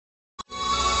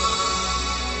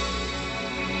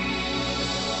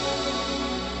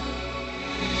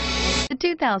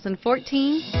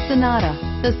2014 Sonata.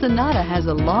 The Sonata has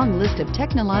a long list of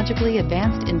technologically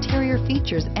advanced interior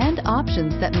features and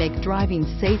options that make driving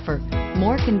safer,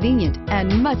 more convenient,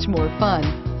 and much more fun.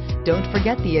 Don't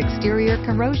forget the exterior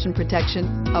corrosion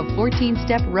protection, a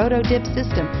 14-step roto-dip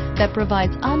system that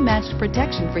provides unmatched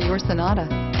protection for your Sonata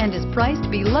and is priced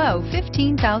below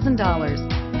 $15,000.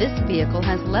 This vehicle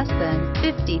has less than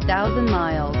 50,000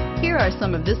 miles. Here are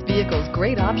some of this vehicle's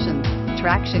great options: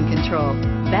 traction control,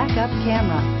 backup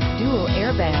camera, dual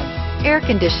airbags, air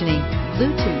conditioning,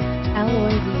 Bluetooth, alloy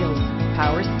wheels,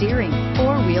 power steering,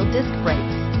 four-wheel disc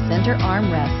brakes, center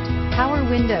armrest, power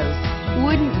windows.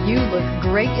 Wouldn't you look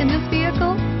great in this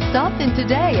vehicle? Stop in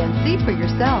today and see for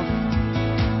yourself.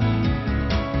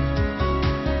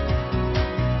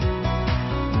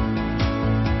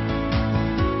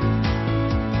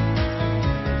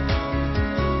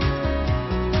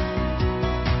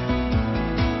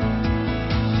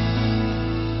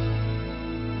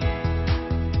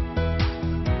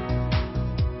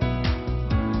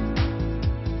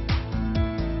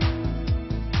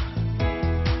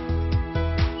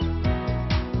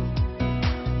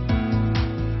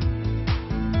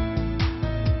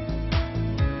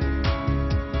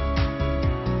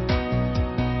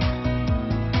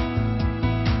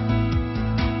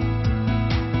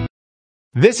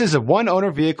 This is a one-owner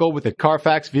vehicle with a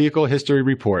Carfax Vehicle History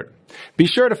Report. Be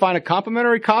sure to find a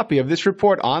complimentary copy of this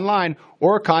report online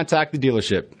or contact the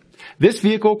dealership. This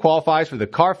vehicle qualifies for the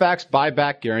Carfax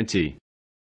Buyback Guarantee.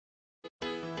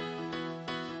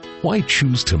 Why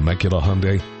choose Temecula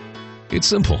Hyundai? It's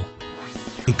simple.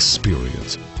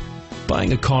 Experience.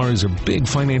 Buying a car is a big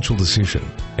financial decision,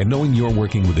 and knowing you're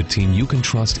working with a team you can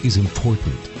trust is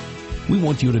important. We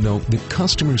want you to know that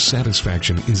customer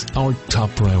satisfaction is our top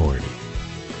priority.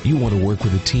 You want to work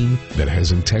with a team that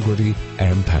has integrity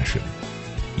and passion.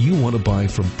 You want to buy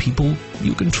from people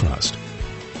you can trust.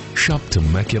 Shop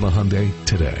Temecula Hyundai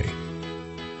today.